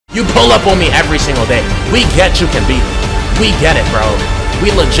You pull up on me every single day. We get you can beat me. We get it, bro. We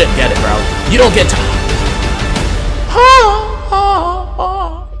legit get it, bro. You don't get time.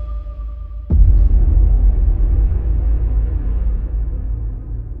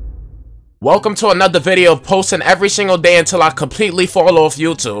 Welcome to another video of posting every single day until I completely fall off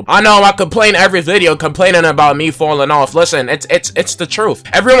YouTube. I know I complain every video complaining about me falling off. Listen, it's the truth.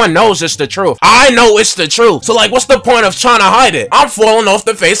 Everyone knows it's the truth. I know it's the truth. So like, what's the point of trying to hide it? I'm falling off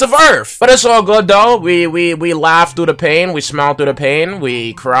the face of earth. But it's all good though. We laugh through the pain. We smile through the pain.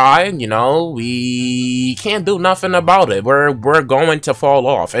 We cry. You know, we can't do nothing about it. We're going to fall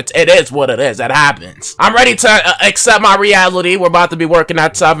off. It is what it is. It happens. I'm ready to accept my reality. We're about to be working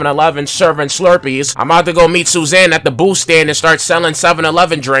at 7-Eleven serving Slurpees. I'm about to go meet Suzanne at the booth stand and start selling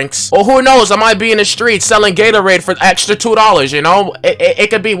 7-Eleven drinks. Or who knows, I might be in the street selling Gatorade for extra $2, you know? It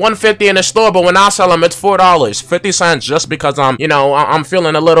could be $1.50 in the store, but when I sell them, it's $4. 50 cents just because I'm, you know, I'm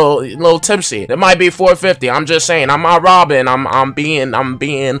feeling a little tipsy. It might be $4.50. I'm just saying, I'm not robbing. I'm being a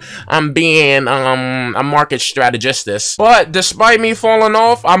market strategist. But despite me falling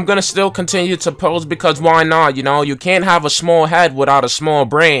off, I'm gonna still continue to pose because why not? You know, you can't have a small head without a small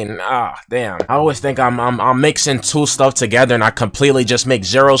brain. Damn. I always think I'm mixing two stuff together and I completely just make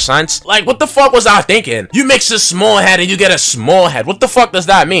 0 sense. Like, what the fuck was I thinking? You mix a small head and you get a small head. What the fuck does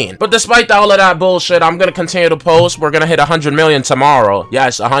that mean? But despite all of that bullshit, I'm gonna continue to post. We're gonna hit 100 million tomorrow.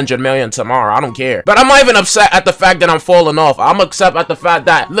 Yes, 100 million tomorrow. I don't care. But I'm not even upset at the fact that I'm falling off. I'm upset at the fact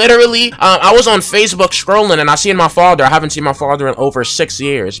that literally, I was on Facebook scrolling and I seen my father. I haven't seen my father in over 6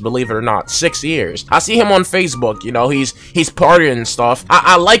 years, believe it or not. 6 years. I see him on Facebook, you know, he's partying and stuff.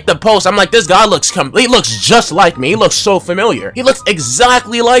 I like the post. I'm like, this guy looks just like me. He looks so familiar. He looks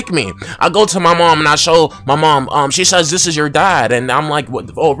exactly like me. I go to my mom and I show my mom, she says, this is your dad. And I'm like,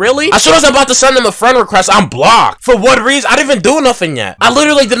 what? Oh, really? As soon as I'm about to send him a friend request, I'm blocked. For what reason? I didn't even do nothing yet. I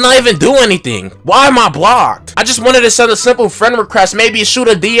literally did not even do anything. Why am I blocked? I just wanted to send a simple friend request, maybe shoot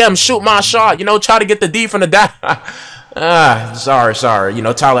a DM, shoot my shot, you know, try to get the D from the dad. Sorry. You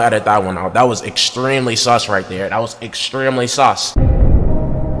know, Tyler edit that one out. That was extremely sus right there. That was extremely sus.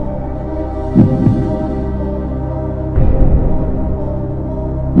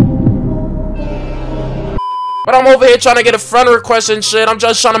 But I'm over here trying to get a friend request and shit. I'm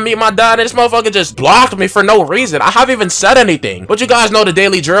just trying to meet my dad and this motherfucker just blocked me for no reason. I haven't even said anything. But you guys know the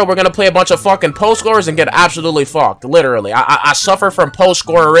daily drill. We're gonna play a bunch of fucking post scores and get absolutely fucked. Literally. I suffer from post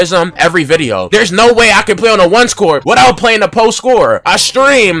scorerism every video. There's no way I can play on a 1 score without playing a post score. I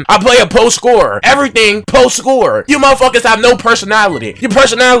stream, I play a post score. Everything post score. You motherfuckers have no personality. Your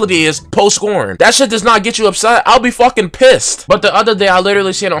personality is post scoring. That shit does not get you upset. I'll be fucking pissed. But the other day I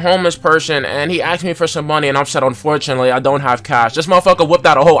literally seen a homeless person and he asked me for some money and I'm said, unfortunately, I don't have cash. This motherfucker whipped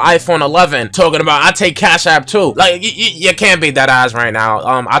out a whole iPhone 11 talking about I take Cash App too. Like, you can't beat that ass right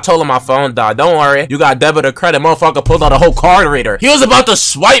now. I told him my phone died. Don't worry. You got debit or credit. Motherfucker pulled out a whole card reader. He was about to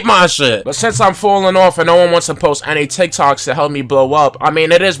swipe my shit. But since I'm falling off and no one wants to post any TikToks to help me blow up, I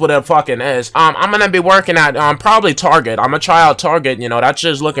mean, it is what it fucking is. I'm gonna be working at, probably Target. I'm gonna try out Target, you know, that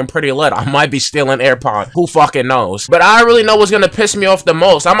shit's looking pretty lit. I might be stealing AirPods. Who fucking knows? But I really know what's gonna piss me off the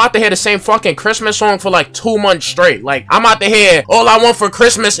most. I'm about to hear the same fucking Christmas song for like 2 months straight. Like, I'm out to hear all I want for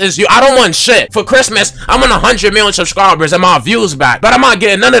Christmas is you. I don't want shit. For Christmas, I'm on 100 million subscribers and my views back. But I'm not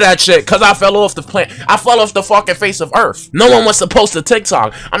getting none of that shit because I fell off the planet. I fell off the fucking face of earth. No one wants to post a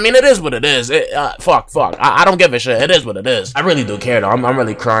TikTok. I mean, it is what it is. Fuck. I don't give a shit. It is what it is. I really do care though. I'm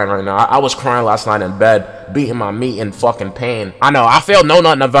really crying right now. I was crying last night in bed, beating my meat in fucking pain. I know. I failed No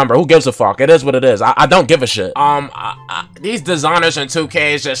Nut November. Who gives a fuck? It is what it is. I don't give a shit. These designers in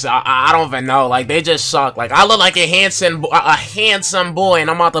 2K is just, I don't even know. Like, they just suck. Like, I look like a handsome boy and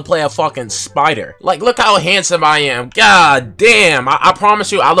I'm about to play a fucking spider. Like, look how handsome I am. God damn. I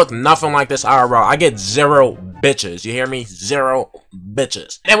promise you, I look nothing like this IRL. I get 0 bitches. You hear me? 0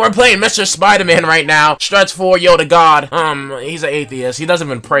 bitches. And we're playing Mr. Spider-Man right now. Stretch 4, yo to God. He's an atheist. He doesn't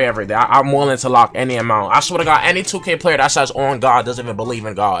even pray every day. I'm willing to lock any amount. I swear to God, any 2K player that says on God doesn't even believe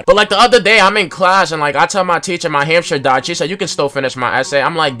in God. But like the other day, I'm in class and like I tell my teacher my hamster died. She said, you can still finish my essay.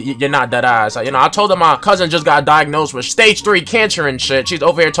 I'm like, you're not dead ass. You know, I told her my cousin just got diagnosed with stage 3 cancer and shit. She's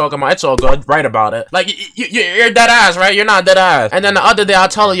over here talking about it's all good. Right about it. Like, you're dead ass, right? You're not dead ass. And then the other day, I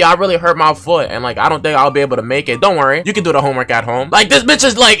tell her, I really hurt my foot. And like, I don't think I'll be able to make it. Don't worry. You can do the homework at home. Like, this bitch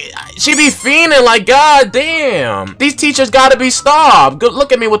is like, she be fiending like, god damn. These teachers gotta be stopped. Good,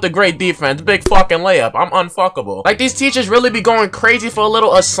 look at me with the great defense. Big fucking layup. I'm unfuckable. Like, these teachers really be going crazy for a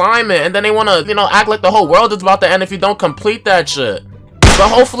little assignment. And then they wanna, you know, act like the whole world is about to end if you don't complete that shit. But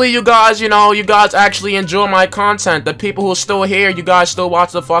hopefully you guys, you know, you guys actually enjoy my content. The people who are still here, you guys still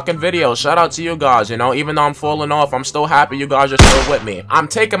watch the fucking video. Shout out to you guys, you know, even though I'm falling off, I'm still happy you guys are still with me. I'm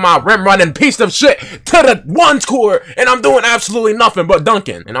taking my rim running piece of shit to the one score, and I'm doing absolutely nothing but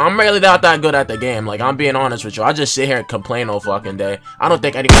dunking. And I'm really not that good at the game. Like, I'm being honest with you. I just sit here and complain all fucking day. I don't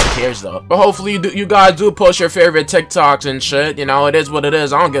think anyone cares though. But hopefully you guys do post your favorite TikToks and shit. You know, it is what it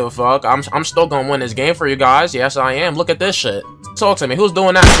is. I don't give a fuck. I'm still gonna win this game for you guys. Yes, I am. Look at this shit. Talk to me. Who's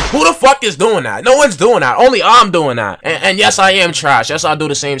doing that? Who the fuck is doing that? No one's doing that. Only I'm doing that. And yes, I am trash. Yes, I do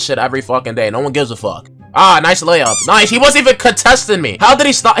the same shit every fucking day. No one gives a fuck. Ah, nice layup. Nice. He wasn't even contesting me. How did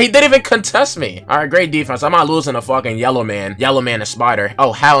he stop? He didn't even contest me. All right, great defense. I'm not losing a fucking yellow man. Yellow man and spider.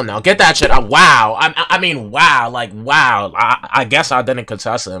 Oh, hell no. Get that shit. Wow. I mean, wow. Like, wow. I guess I didn't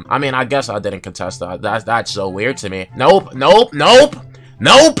contest him. I mean, I guess I didn't contest that. That's so weird to me. Nope. Nope. Nope.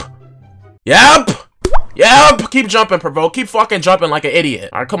 Nope. Yep. Yep, keep jumping, Provoke. Keep fucking jumping like an idiot.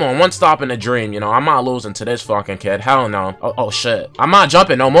 Alright, come on, one stop in the dream, you know. I'm not losing to this fucking kid. Hell no. Oh, shit. I'm not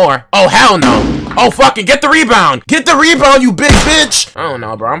jumping no more. Oh, hell no. Oh, fucking get the rebound. Get the rebound, you big bitch. I don't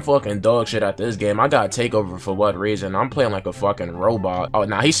know, bro. I'm fucking dog shit at this game. I got takeover for what reason? I'm playing like a fucking robot. Oh,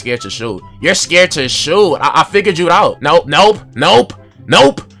 nah, he's scared to shoot. You're scared to shoot. I figured you out. Nope, nope, nope,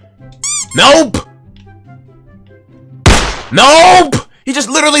 nope, nope, nope. He just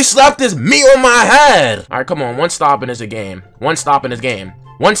literally slapped his meat on my head. All right, come on. One stop and it's a game. One stop in this game.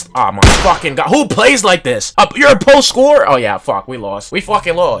 Oh my fucking god. Who plays like this? You're a post score? Oh yeah, fuck. We lost. We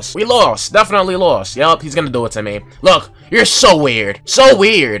fucking lost. We lost. Definitely lost. Yup, he's gonna do it to me. Look, you're so weird. So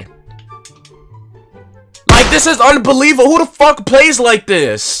weird. Like, this is unbelievable. Who the fuck plays like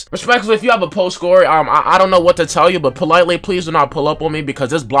this? Respectfully, if you have a post score, I don't know what to tell you, but politely, please do not pull up on me because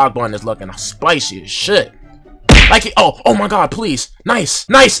this block button is looking spicy as shit. Like, oh my god, please. Nice,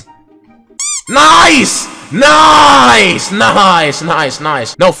 nice, nice, nice, nice, nice,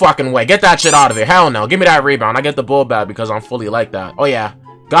 nice. No fucking way. Get that shit out of here. Hell no. Give me that rebound. I get the ball back because I'm fully like that. Oh yeah.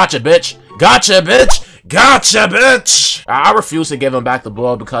 Gotcha, bitch. Gotcha, bitch. Gotcha, bitch. I refuse to give him back the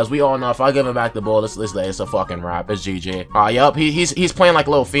ball because we all know if I give him back the ball, this day it's a fucking wrap. It's GG. Yup. He's playing like a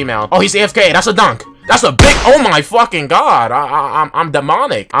little female. Oh, he's AFK. That's a dunk. That's a big. Oh my fucking god. I'm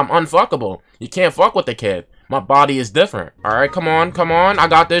demonic. I'm unfuckable. You can't fuck with the kid. My body is different. Alright, come on, come on. I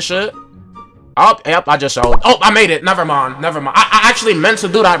got this shit. Oh, yep, I just showed. Oh, I made it. Never mind, never mind. I actually meant to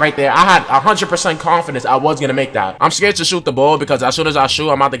do that right there. I had 100% confidence I was gonna make that. I'm scared to shoot the ball because as soon as I shoot,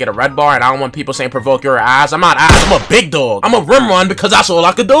 I'm about to get a red bar and I don't want people saying Provoke your ass. I'm not ass, I'm a big dog. I'm a rim run because that's all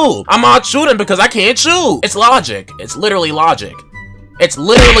I could do. I'm not shooting because I can't shoot. It's logic. It's literally logic. It's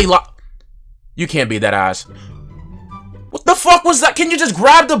literally You can't be that ass. What the fuck was that? Can you just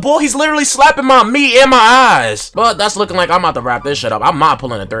grab the ball? He's literally slapping my meat in my eyes. But that's looking like I'm about to wrap this shit up. I'm not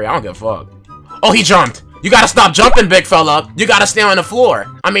pulling a three. I don't give a fuck. Oh, he jumped. You gotta stop jumping, big fella. You gotta stay on the floor.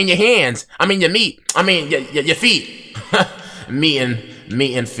 I mean your hands. I mean your meat. I mean your feet. meat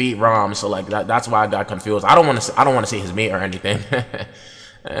and feet rhyme. So like that's why I got confused. I don't want to see his meat or anything.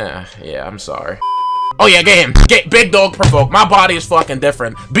 Yeah, I'm sorry. Oh yeah, game. Big dog Provoke. My body is fucking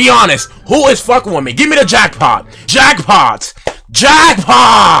different. Be honest. Who is fucking with me? Give me the jackpot. Jackpot.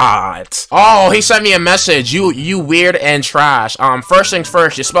 Jackpot! Oh, he sent me a message. You weird and trash. First things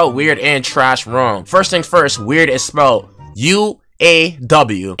first, you spelled weird and trash wrong. First things first, weird is spelled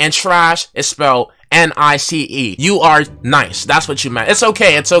U-A-W. And trash is spelled N-I-C-E. You are nice. That's what you meant. It's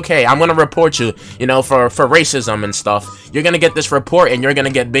okay. It's okay. I'm gonna report you, you know, for racism and stuff. You're gonna get this report and you're gonna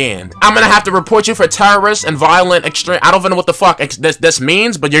get banned. I'm gonna have to report you for terrorist and violent extreme. I don't even know what the fuck this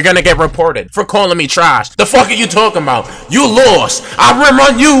means, but you're gonna get reported for calling me trash. The fuck are you talking about? You lost. I rim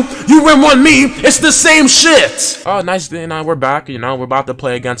on you. You rim on me. It's the same shit. Oh, nice. You know, we're back. You know, we're about to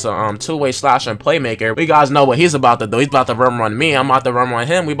play against a two-way slasher and playmaker. We guys know what he's about to do. He's about to rim on me. I'm about to rim on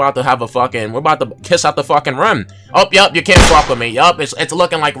him. We about to have a fucking. We're about to kiss out the fucking rim. Oh, yup, you can't fuck with me. Yup, it's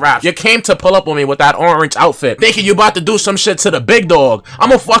looking like rap. You came to pull up on me with that orange outfit, thinking you about to do some shit to the big dog.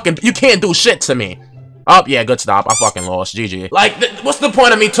 I'm a fucking. You can't do shit to me. Oh, yeah, good stop. I fucking lost. GG. Like, what's the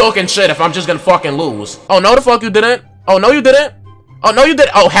point of me talking shit if I'm just gonna fucking lose? Oh, no, the fuck you didn't? Oh, no, you didn't? Oh, no, you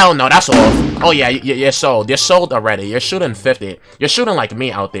didn't? Oh, hell no, that's off. Oh, yeah, you're sold. You're sold already. You're shooting 50. You're shooting like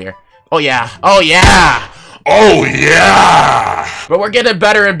me out there. Oh, yeah. Oh, yeah. Oh yeah! But we're getting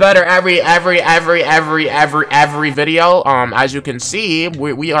better and better every video. As you can see,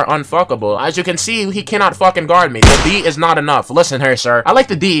 we are unfuckable. As you can see, he cannot fucking guard me. The D is not enough. Listen here, sir. I like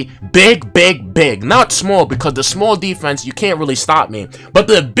the D big, big, big. Not small, because the small defense, you can't really stop me. But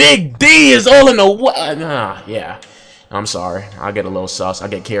the big D is all in the way. Yeah. I'm sorry. I get a little sus. I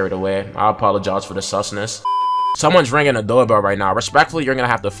get carried away. I apologize for the susness. Someone's ringing the doorbell right now. Respectfully, you're gonna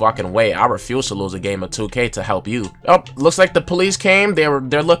have to fucking wait. I refuse to lose a game of 2K to help you. Oh, looks like the police came. They're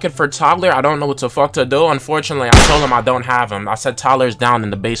looking for Toddler. I don't know what the fuck to do. Unfortunately, I told them I don't have him. I said Toddler's down in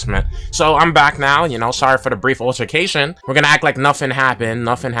the basement. So I'm back now, you know, sorry for the brief altercation. We're gonna act like nothing happened.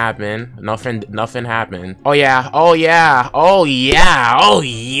 Nothing happened. Nothing happened. Oh yeah. Oh yeah. Oh yeah. Oh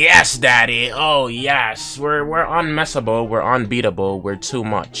yes, daddy. Oh yes. We're unmessable. We're unbeatable. We're too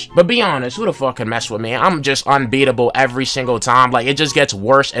much. But be honest, who the fuck can mess with me? I'm just unbeatable every single time. Like, it just gets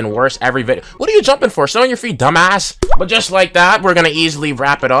worse and worse every video. What are you jumping for? Sit on your feet, dumbass. But just like that, we're gonna easily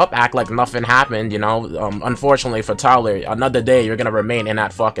wrap it up, act like nothing happened, you know. Unfortunately for Tyler, another day you're gonna remain in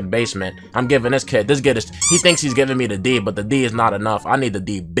that fucking basement. I'm giving this kid is, he thinks he's giving me the D, but the D is not enough. I need the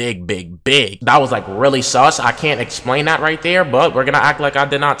D big, big, big. That was like really sus. I can't explain that right there, but we're gonna act like I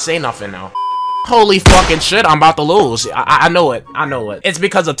did not say nothing now. Holy fucking shit, I'm about to lose. I know it. I know it. It's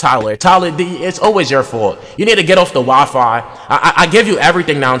because of Tyler. Tyler, it's always your fault. You need to get off the Wi-Fi. I give you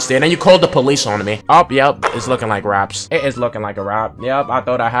everything downstairs, and you called the police on me. Oh, yep, it's looking like raps. It is looking like a rap. Yep, I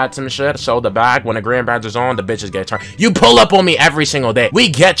thought I had some shit. Sold the bag. When the grand badge is on, the bitches get turned. You pull up on me every single day. We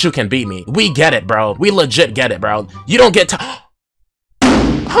get you can beat me. We get it, bro. We legit get it, bro. You don't get to...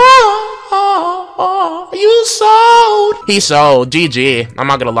 You sold. He sold. GG. I'm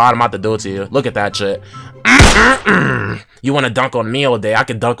not gonna lie, I'm about to do it to you. Look at that shit. You wanna dunk on me all day, I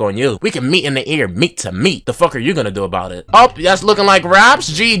can dunk on you. We can meet in the ear, meet to meet. The fuck are you gonna do about it? Oh, that's looking like raps.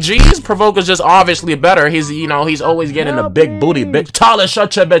 GG's. Provoke is just obviously better. He's, you know, he's always getting the big booty bitch. Tyler,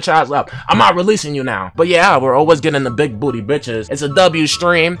 shut your bitch ass up. I'm not releasing you now. But yeah, we're always getting the big booty bitches. It's a W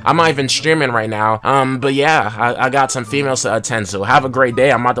stream. I'm not even streaming right now. But yeah, I got some females to attend to. Have a great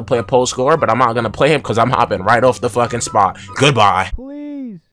day. I'm about to play a post score, but I'm not gonna play him because I'm hopping right off the fucking spot. Goodbye.